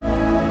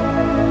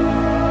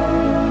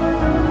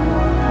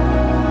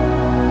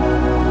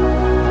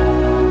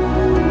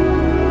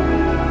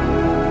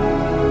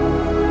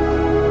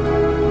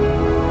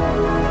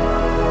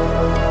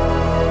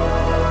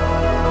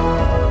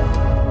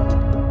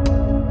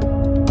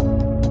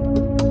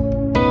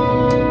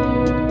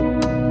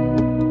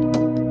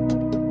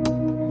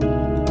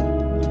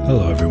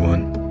Hello,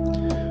 everyone.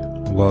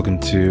 Welcome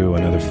to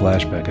another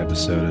flashback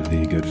episode of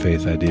the Good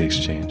Faith Idea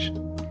Exchange.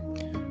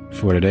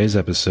 For today's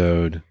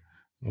episode,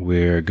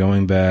 we're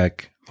going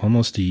back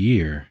almost a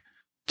year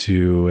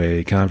to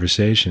a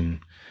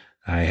conversation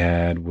I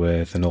had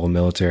with an old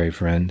military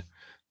friend.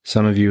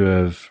 Some of you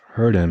have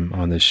heard him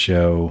on this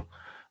show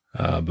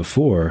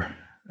before.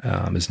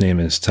 His name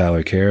is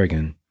Tyler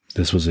Kerrigan.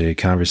 This was a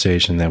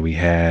conversation that we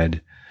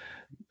had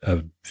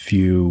a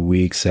few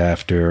weeks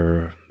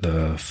after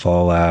the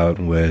fallout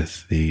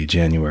with the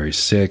January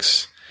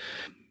 6th,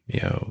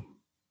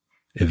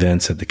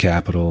 events at the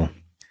Capitol,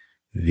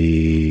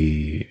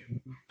 the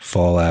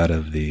fallout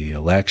of the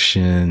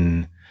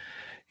election.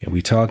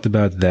 We talked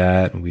about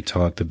that. We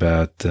talked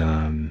about,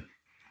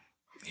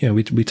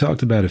 we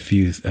talked about a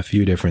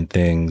few different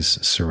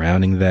things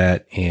surrounding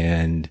that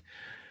and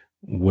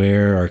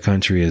where our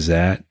country is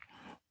at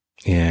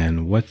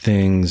and what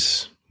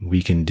things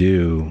we can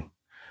do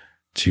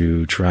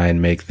to try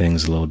and make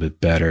things a little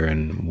bit better,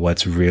 and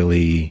what's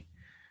really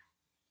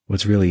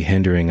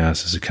hindering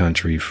us as a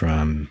country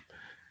from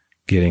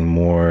getting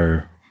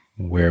more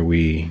where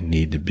we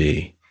need to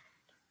be.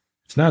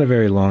 It's not a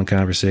very long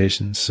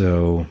conversation,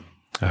 so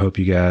I hope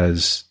you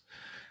guys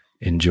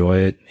enjoy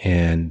it.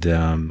 And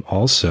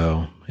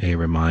also a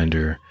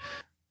reminder,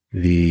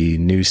 the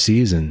new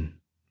season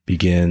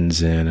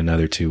begins in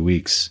another 2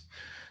 weeks.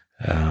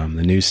 The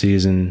new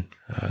season,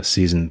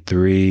 season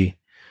 3,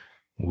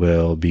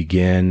 will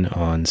begin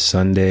on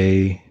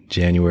Sunday,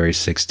 January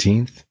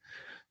 16th.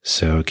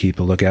 So keep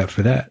a lookout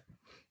for that.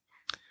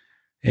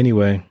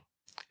 Anyway,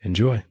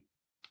 enjoy.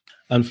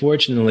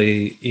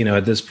 Unfortunately,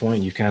 at this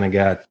point, you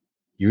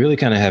really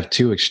kind of have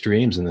two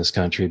extremes in this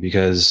country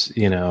because,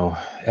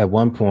 at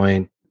one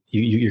point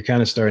you're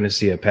kind of starting to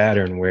see a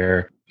pattern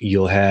where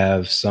you'll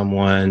have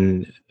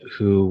someone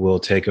who will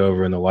take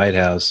over in the White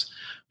House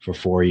for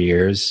 4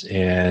 years,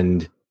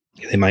 and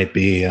they might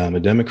be a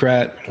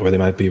Democrat or they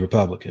might be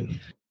Republican.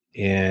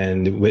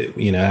 And,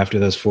 after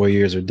those 4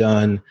 years are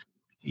done,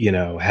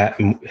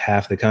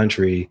 half the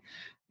country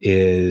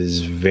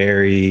is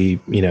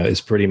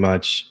it's pretty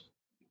much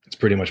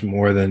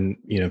more than,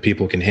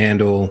 people can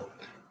handle.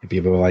 And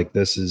people are like,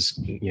 this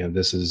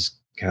is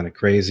kind of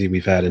crazy.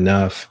 We've had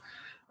enough.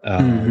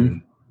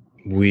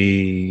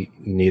 We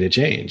need a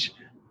change.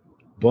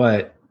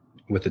 But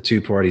with the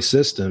two-party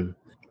system,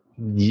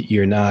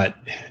 you're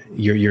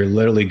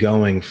literally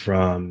going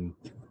from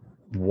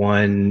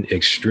one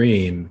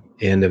extreme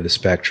end of the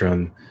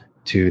spectrum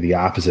to the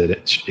opposite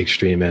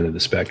extreme end of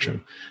the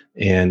spectrum.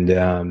 And,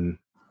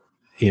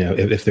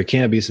 if there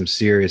can't be some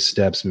serious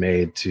steps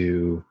made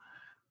to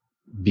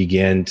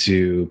begin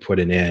to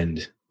put an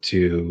end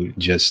to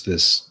just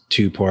this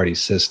two-party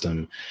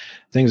system,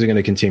 things are going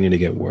to continue to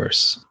get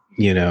worse.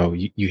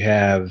 You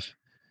have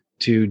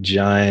two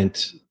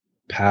giant,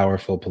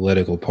 powerful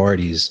political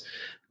parties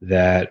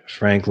that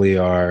frankly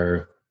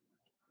are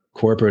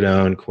corporate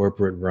owned,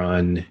 corporate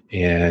run,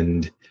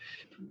 and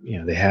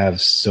they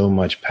have so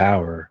much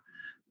power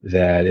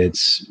that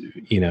it's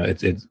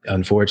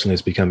unfortunately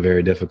it's become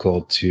very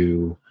difficult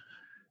to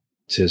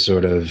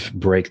sort of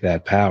break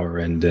that power.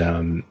 And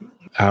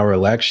our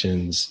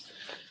elections,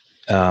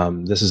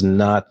 this is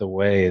not the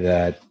way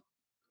that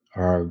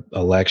our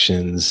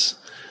elections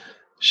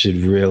should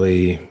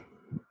really,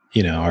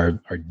 our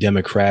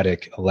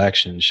democratic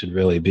elections should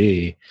really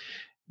be.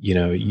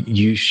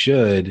 You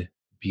should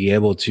be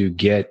able to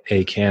get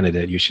a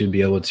candidate. You should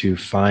be able to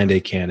find a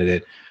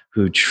candidate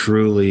who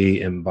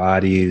truly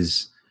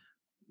embodies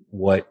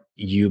what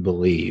you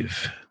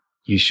believe.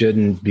 You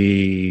shouldn't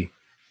be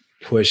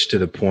pushed to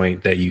the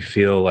point that you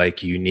feel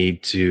like you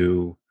need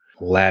to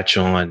latch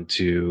on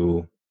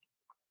to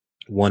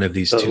one of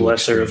these the two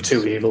lesser extremes.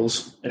 Of two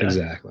evils. Yeah.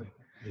 Exactly.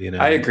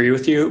 I agree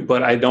with you,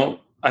 but I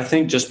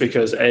think just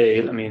because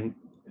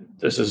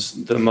this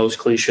is the most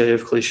cliche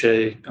of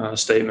cliche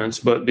statements,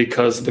 but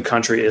because the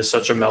country is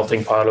such a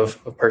melting pot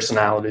of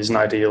personalities and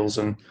ideals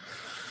and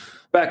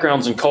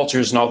backgrounds and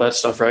cultures and all that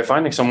stuff, right?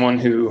 Finding someone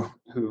who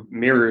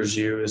mirrors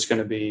you is going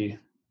to be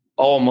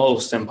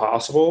almost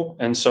impossible.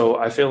 And so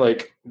I feel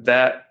like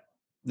that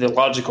the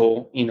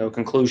logical,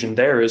 conclusion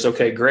there is,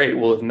 okay, great.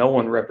 Well, if no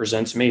one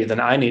represents me, then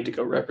I need to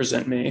go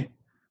represent me.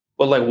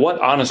 But like,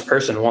 what honest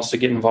person wants to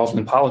get involved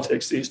in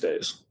politics these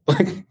days?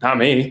 Like, not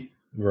me.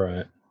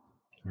 Right.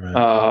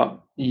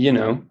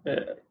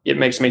 It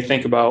makes me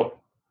think about,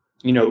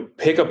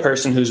 pick a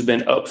person who's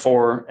been up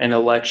for an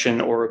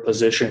election or a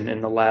position in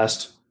the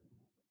last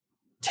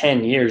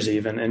 10 years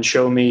even, and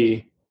show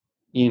me,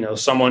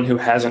 someone who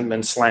hasn't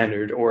been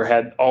slandered or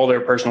had all their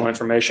personal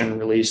information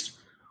released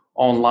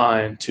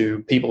online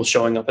to people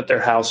showing up at their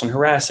house and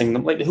harassing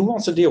them. Like, who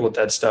wants to deal with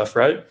that stuff,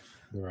 right?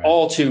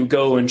 All to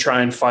go and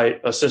try and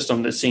fight a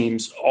system that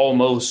seems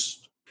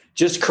almost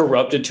just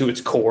corrupted to its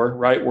core,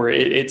 right? Where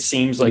it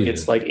seems like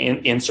it's like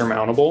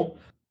insurmountable.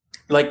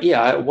 Like,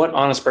 what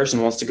honest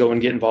person wants to go and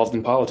get involved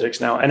in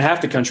politics now? And half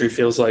the country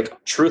feels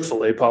like,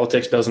 truthfully,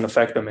 politics doesn't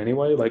affect them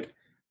anyway. Like,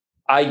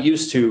 I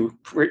used to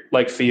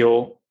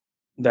feel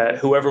that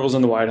whoever was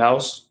in the White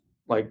House,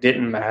 like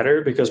didn't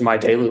matter because my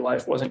daily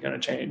life wasn't going to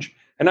change.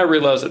 And I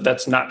realize that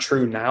that's not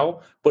true now,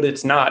 but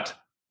it's not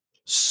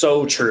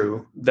so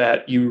true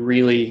that you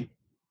really,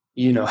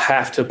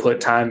 have to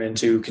put time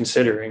into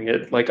considering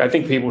it. Like I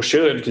think people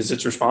should because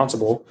it's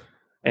responsible.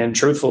 And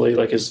truthfully,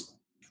 like as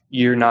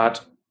you're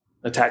not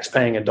a tax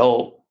paying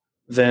adult,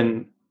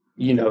 then,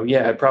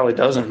 yeah, it probably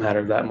doesn't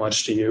matter that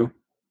much to you.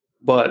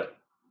 But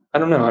I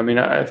don't know. I mean,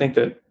 I think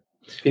that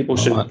people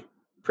should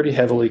pretty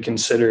heavily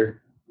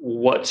consider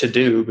what to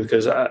do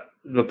because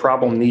the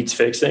problem needs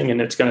fixing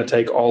and it's going to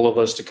take all of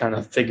us to kind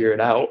of figure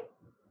it out.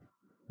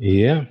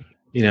 Yeah.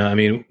 I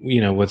mean,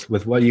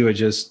 with what you had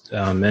just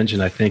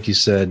mentioned, I think you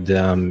said,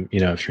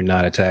 if you're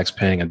not a tax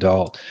paying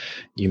adult,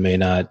 you may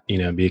not,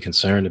 be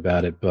concerned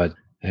about it. But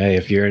hey,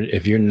 if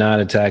you're not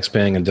a tax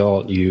paying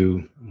adult,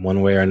 you,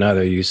 one way or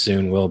another, you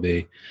soon will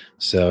be.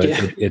 So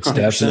Yeah, it's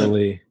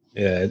 100%.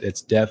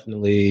 it's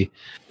definitely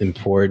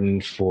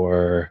important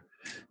for,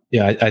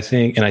 I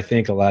think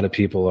a lot of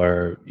people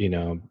are,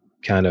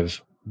 kind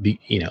of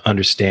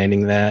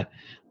understanding that,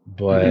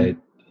 but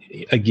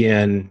Hmm.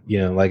 again,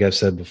 like I've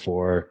said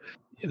before,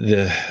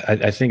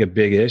 I think a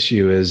big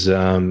issue is,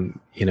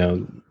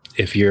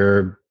 if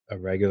you're a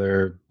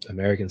regular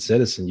American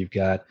citizen, you've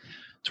got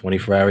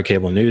 24-hour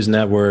cable news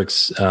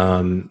networks,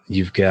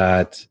 you've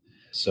got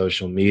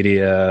social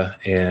media,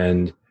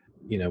 and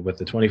with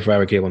the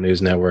 24-hour cable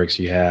news networks,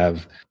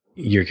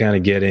 you're kind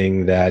of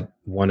getting that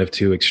one of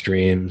two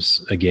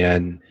extremes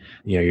again.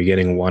 You're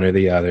getting one or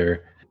the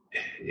other.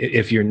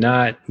 If you're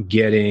not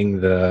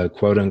getting the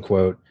quote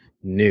unquote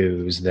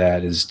news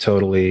that is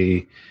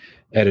totally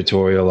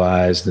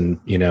editorialized and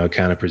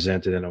kind of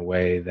presented in a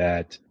way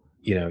that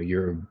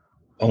you're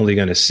only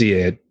going to see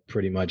it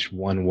pretty much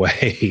one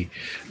way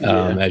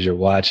Yeah. as you're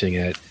watching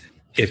it.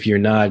 If you're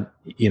not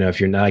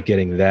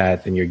getting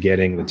that, then you're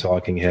getting the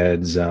talking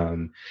heads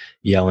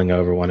yelling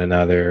over one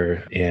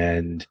another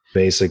and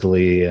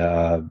basically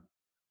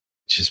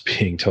just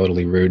being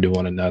totally rude to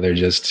one another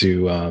just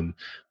to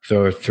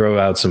throw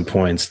out some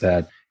points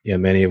that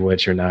many of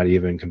which are not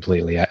even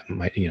completely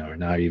are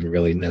not even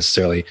really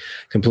necessarily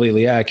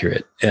completely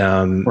accurate.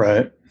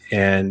 Right.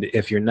 And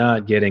if you're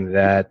not getting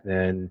that,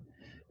 then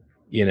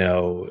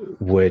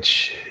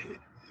which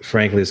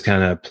frankly is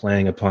kind of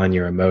playing upon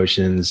your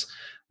emotions,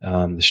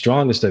 the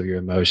strongest of your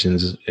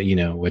emotions,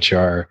 which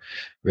are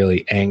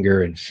really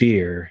anger and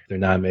fear. They're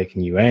not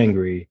making you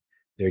angry.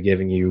 They're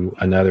giving you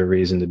another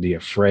reason to be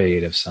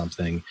afraid of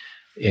something.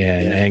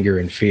 And Yeah. anger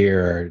and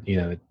fear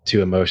are,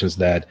 two emotions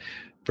that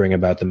bring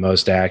about the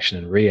most action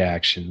and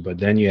reaction. But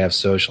then you have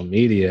social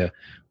media,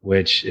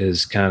 which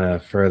is kind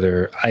of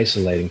further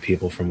isolating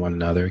people from one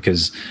another.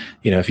 Because,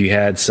 if you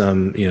had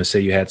some, say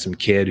you had some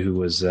kid who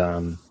was,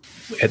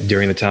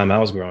 during the time I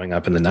was growing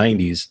up in the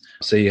 90s,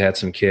 say you had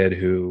some kid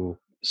who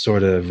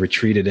sort of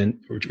retreated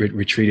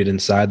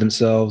inside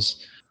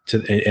themselves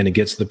and it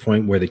gets to the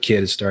point where the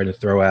kid is starting to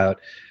throw out,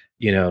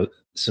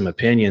 some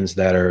opinions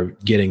that are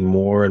getting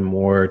more and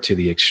more to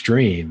the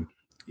extreme.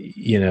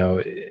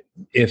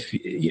 If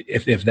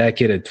that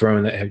kid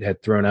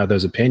had thrown out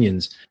those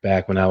opinions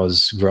back when I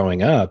was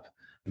growing up,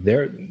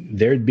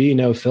 there'd be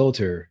no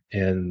filter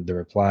in the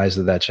replies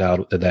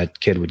that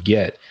kid would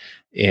get,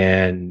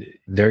 and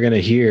they're going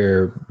to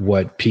hear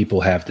what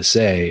people have to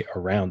say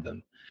around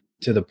them,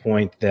 to the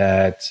point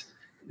that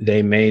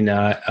they may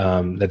not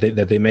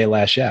that they may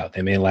lash out.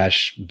 They may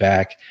lash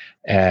back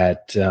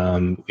at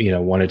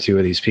one or two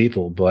of these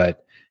people,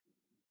 but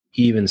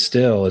even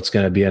still, it's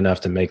going to be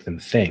enough to make them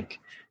think.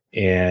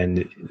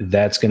 And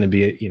that's going to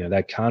be,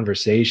 that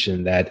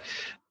conversation, that,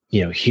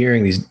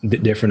 hearing these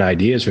different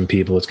ideas from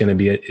people, it's going to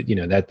be,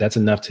 that's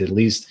enough to at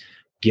least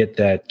get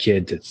that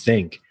kid to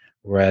think.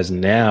 Whereas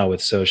now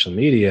with social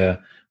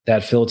media,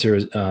 that filter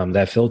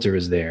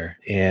is there,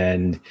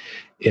 and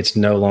it's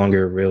no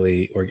longer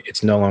really, or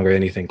it's no longer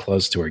anything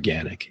close to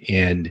organic.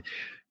 And,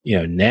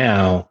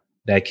 now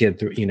that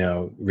kid,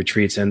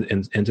 retreats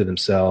into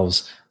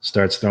themselves,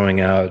 starts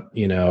throwing out,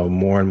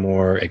 more and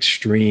more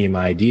extreme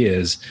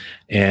ideas.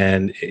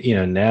 And,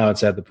 now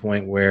it's at the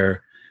point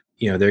where,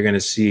 they're going to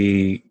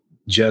see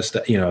just,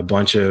 a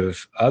bunch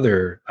of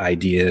other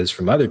ideas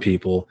from other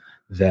people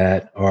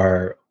that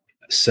are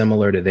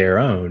similar to their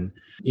own,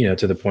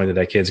 to the point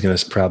that kid's going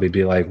to probably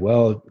be like,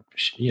 well,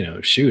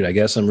 shoot, I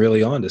guess I'm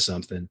really onto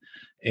something.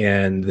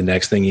 And the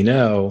next thing you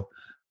know,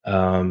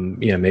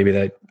 maybe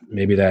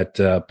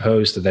that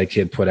post that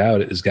kid put out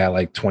has got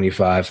like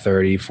 25,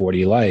 30,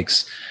 40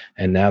 likes.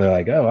 And now they're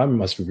like, oh, I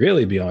must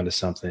really be onto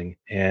something.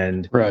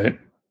 And, Right.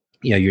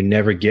 you're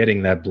never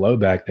getting that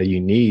blowback that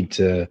you need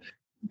to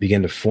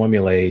begin to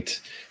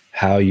formulate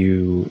how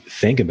you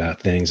think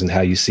about things and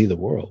how you see the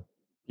world.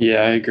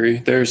 Yeah, I agree.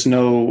 There's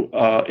no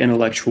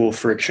intellectual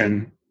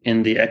friction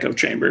in the echo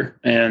chamber.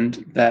 And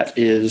that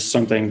is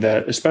something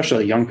that,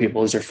 especially young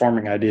people, as they're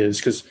forming ideas,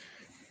 because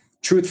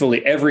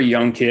truthfully, every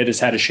young kid has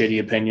had a shitty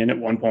opinion at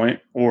one point,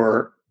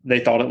 or they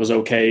thought it was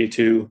okay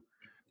to,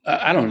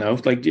 I don't know,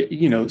 like,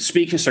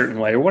 speak a certain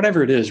way or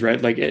whatever it is,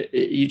 right? Like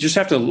you just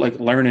have to like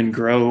learn and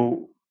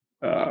grow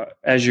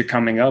as you're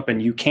coming up,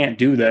 and you can't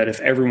do that if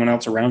everyone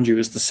else around you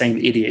is the same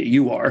idiot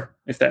you are,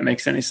 if that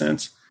makes any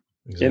sense.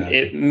 Exactly.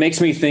 It makes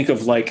me think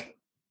of, like,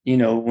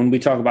 when we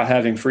talk about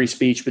having free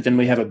speech, but then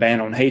we have a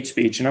ban on hate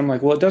speech. And I'm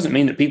like, well, it doesn't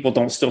mean that people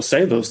don't still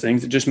say those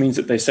things. It just means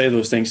that they say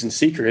those things in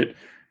secret.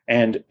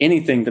 And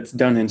anything that's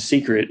done in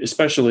secret,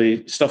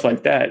 especially stuff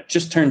like that,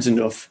 just turns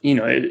into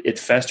it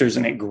festers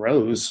and it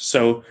grows.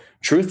 So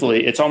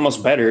truthfully, it's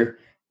almost better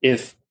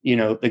if,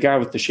 the guy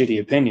with the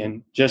shitty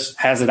opinion just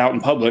has it out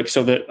in public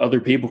so that other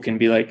people can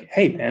be like,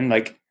 hey man,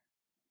 like,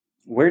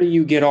 where do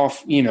you get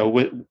off,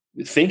 with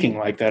thinking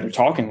like that or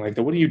talking like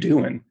that? What are you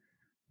doing?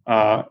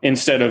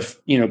 Instead of,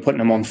 putting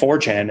them on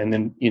 4chan and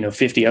then,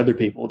 50 other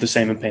people with the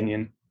same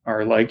opinion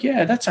are like,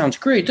 yeah, that sounds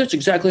great. That's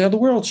exactly how the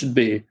world should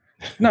be.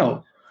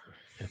 No.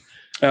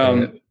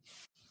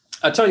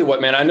 I tell you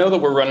what, man, I know that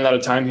we're running out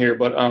of time here,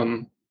 but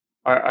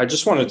I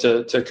just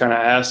wanted to kind of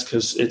ask,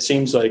 because it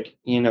seems like,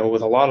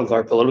 with a lot of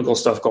our political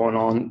stuff going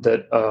on,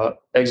 that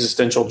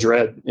existential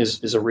dread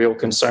is a real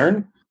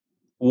concern.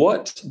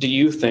 What do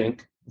you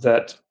think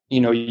that,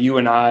 you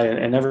and I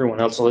and everyone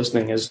else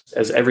listening as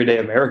everyday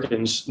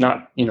Americans,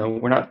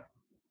 we're not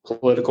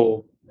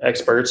political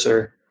experts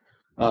or,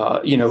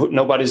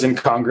 nobody's in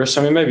Congress.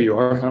 I mean, maybe you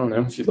are. I don't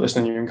know. If you're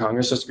listening, you're in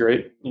Congress. That's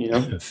great.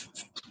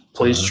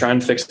 Please try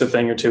and fix the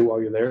thing or two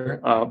while you're there.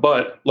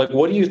 But like,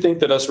 what do you think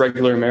that us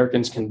regular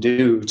Americans can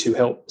do to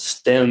help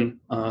stem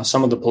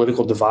some of the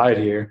political divide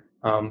here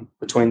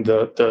between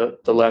the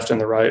left and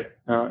the right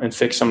and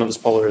fix some of this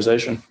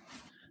polarization?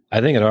 I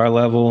think at our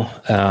level,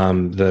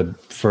 the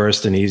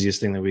first and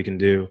easiest thing that we can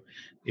do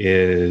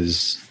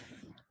is,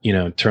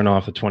 turn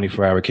off the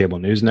 24-hour cable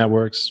news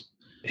networks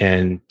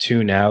and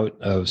tune out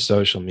of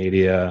social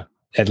media,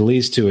 at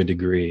least to a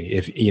degree.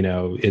 If,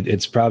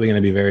 it's probably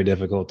going to be very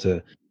difficult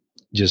to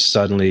just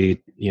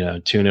suddenly,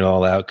 tune it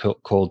all out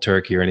cold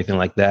turkey or anything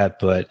like that.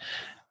 But,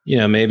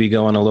 maybe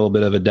go on a little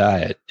bit of a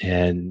diet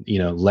and,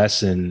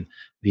 lessen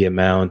the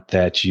amount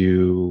that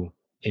you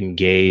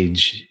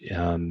engage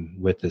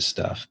with this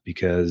stuff,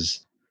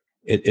 because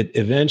it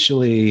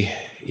eventually,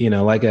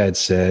 like I had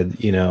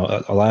said,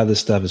 a lot of this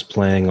stuff is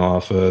playing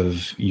off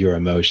of your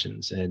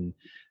emotions, and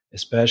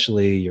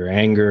especially your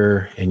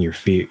anger and your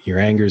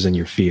angers and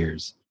your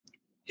fears.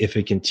 If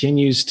it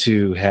continues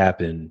to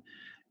happen,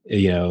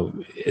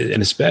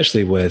 and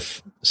especially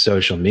with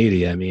social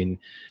media, I mean,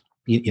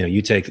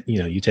 you take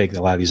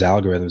a lot of these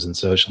algorithms in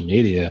social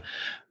media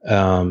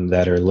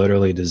that are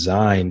literally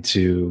designed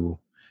to,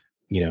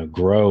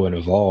 grow and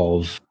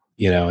evolve,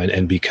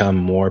 and become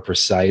more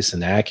precise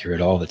and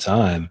accurate all the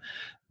time.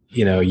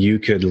 You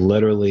could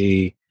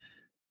literally,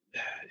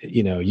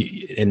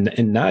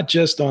 and not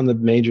just on the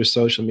major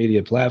social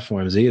media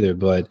platforms either,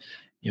 but,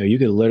 you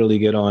could literally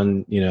get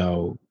on,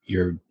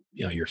 your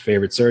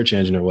favorite search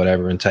engine or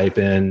whatever and type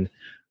in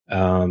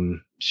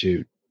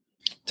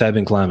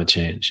climate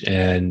change.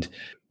 And,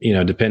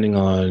 depending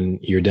on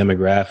your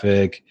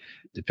demographic,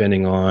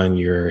 depending on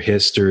your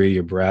history,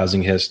 your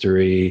browsing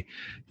history,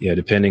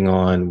 depending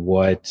on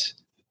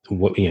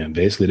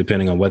basically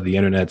depending on what the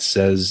internet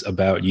says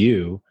about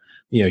you,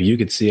 you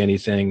could see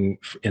anything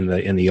in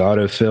the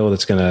autofill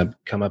that's going to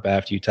come up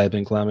after you type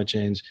in climate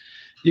change.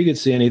 You could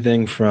see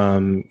anything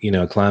from,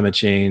 climate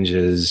change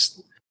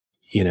is,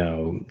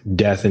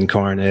 death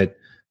incarnate,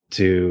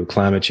 to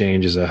climate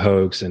change is a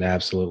hoax and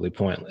absolutely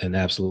pointless and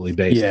absolutely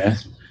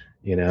baseless.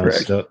 Yeah.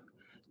 Correct.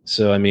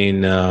 So I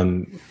mean, I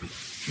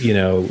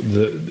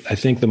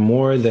think the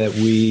more that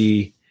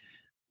we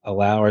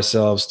allow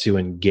ourselves to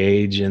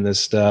engage in this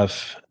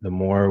stuff, the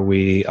more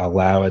we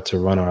allow it to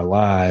run our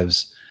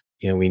lives.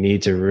 We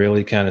need to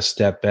really kind of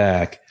step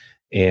back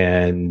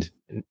and,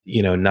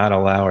 not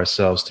allow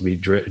ourselves to be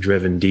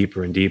driven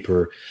deeper and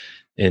deeper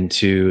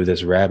into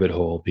this rabbit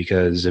hole,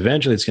 because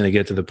eventually it's going to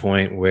get to the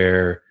point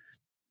where,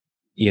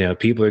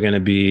 people are going to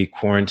be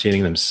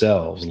quarantining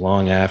themselves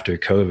long after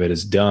COVID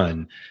is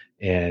done,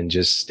 and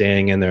just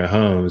staying in their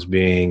homes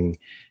being,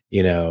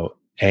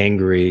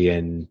 angry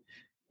and,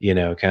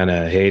 kind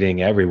of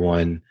hating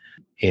everyone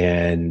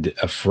and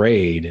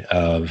afraid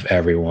of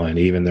everyone,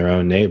 even their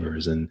own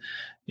neighbors. And,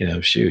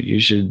 you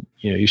should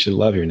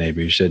love your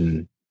neighbor. You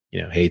shouldn't,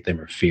 hate them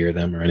or fear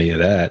them or any of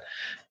that.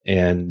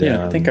 And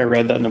yeah, I think I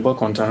read that in a book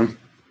one time.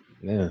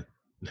 Yeah.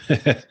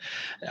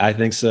 I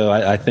think so.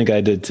 I think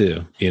I did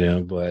too,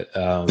 but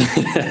well,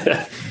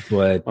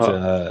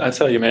 I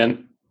tell you,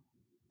 man,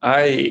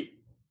 I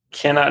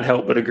cannot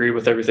help but agree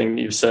with everything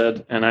you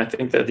said. And I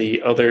think that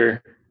the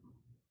other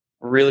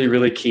really,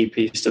 really key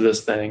piece to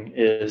this thing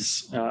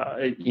is,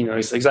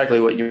 it's exactly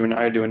what you and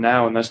I are doing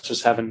now. And that's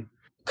just having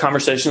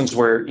conversations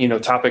where,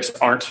 topics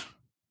aren't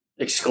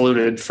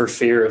excluded for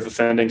fear of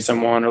offending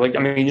someone, or you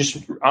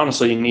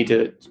need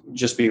to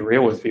just be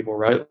real with people,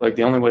 right? Like,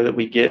 the only way that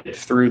we get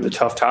through the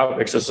tough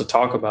topics is to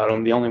talk about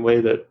them. The only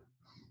way that,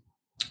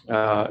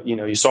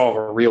 you solve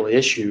a real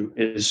issue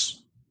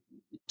is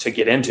to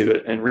get into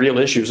it, and real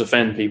issues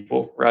offend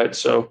people. Right.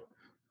 So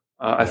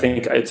I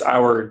think it's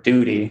our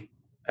duty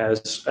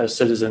as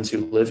citizens who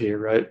live here,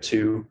 right,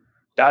 to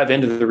dive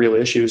into the real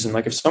issues. And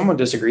like, if someone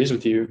disagrees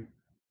with you,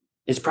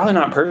 it's probably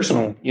not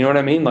personal. You know what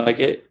I mean? Like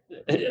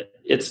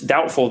it's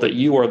doubtful that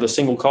you are the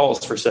single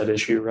cause for said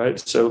issue, right?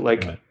 So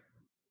like, Right.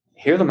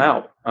 hear them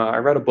out. I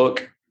read a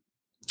book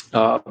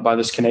by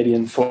this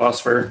Canadian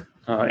philosopher,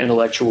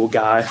 intellectual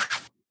guy,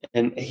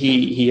 and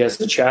he has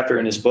a chapter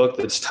in his book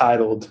that's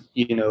titled,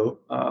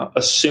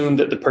 assume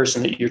that the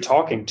person that you're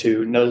talking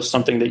to knows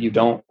something that you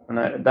don't, and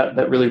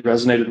that really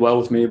resonated well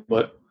with me.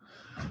 But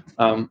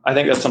I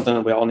think that's something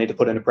that we all need to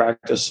put into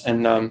practice.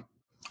 And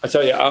I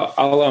tell you,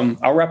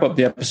 I'll wrap up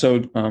the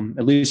episode,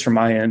 at least from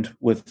my end,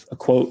 with a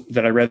quote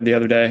that I read the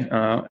other day,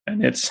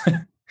 and it's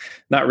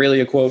not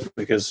really a quote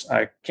because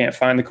I can't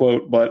find the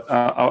quote, but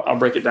I'll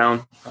break it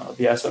down,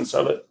 the essence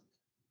of it.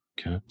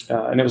 Okay.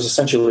 And it was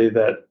essentially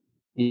that,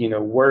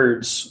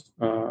 words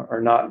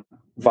are not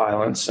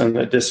violence, and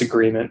that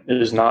disagreement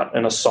is not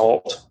an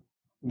assault.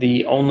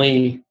 The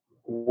only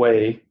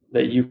way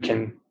that you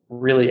can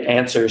really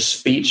answer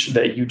speech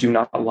that you do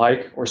not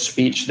like or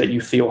speech that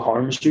you feel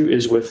harms you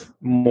is with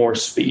more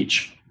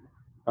speech.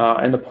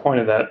 And the point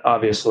of that,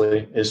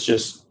 obviously, is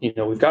just,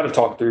 we've got to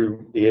talk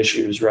through the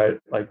issues, right?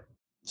 Like,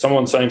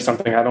 someone saying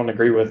something I don't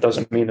agree with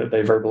doesn't mean that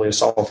they verbally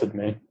assaulted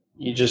me.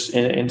 You just,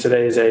 in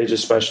today's age,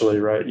 especially,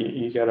 right?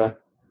 You got to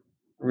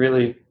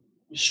really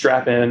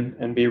strap in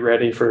and be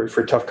ready for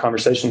tough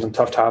conversations and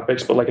tough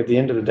topics. But like, at the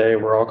end of the day,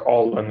 we're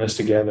all in this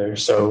together.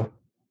 So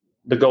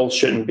the goal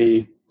shouldn't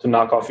be to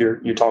knock off your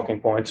talking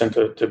points and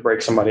to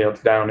break somebody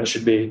else down. It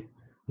should be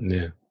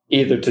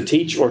either to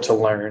teach or to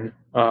learn.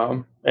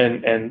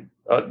 And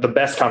the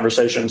best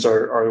conversations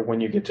are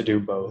when you get to do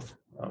both.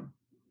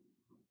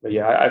 But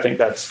yeah, I think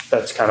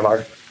that's kind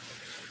of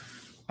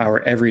our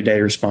everyday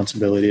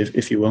responsibility,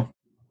 if you will.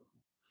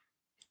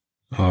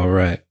 All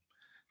right.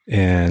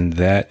 And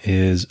that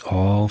is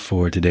all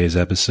for today's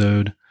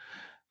episode.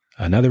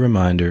 Another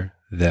reminder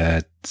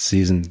that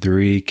season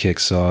 3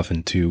 kicks off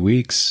in 2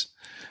 weeks,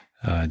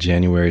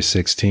 January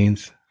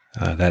 16th.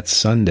 That's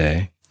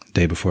Sunday,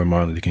 day before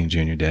Martin Luther King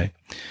Jr. Day.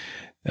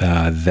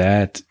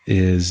 That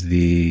is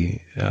the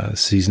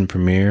season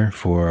premiere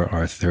for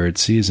our 3rd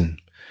season.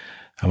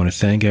 I want to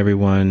thank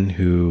everyone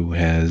who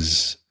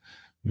has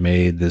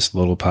made this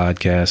little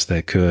podcast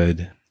that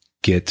could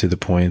get to the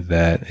point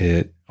that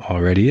it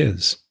already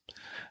is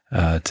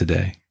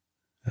today.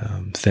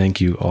 Thank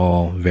you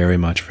all very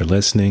much for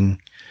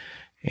listening,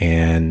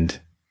 and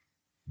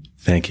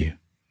thank you.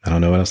 I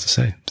don't know what else to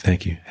say.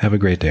 Thank you. Have a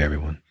great day,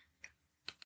 everyone.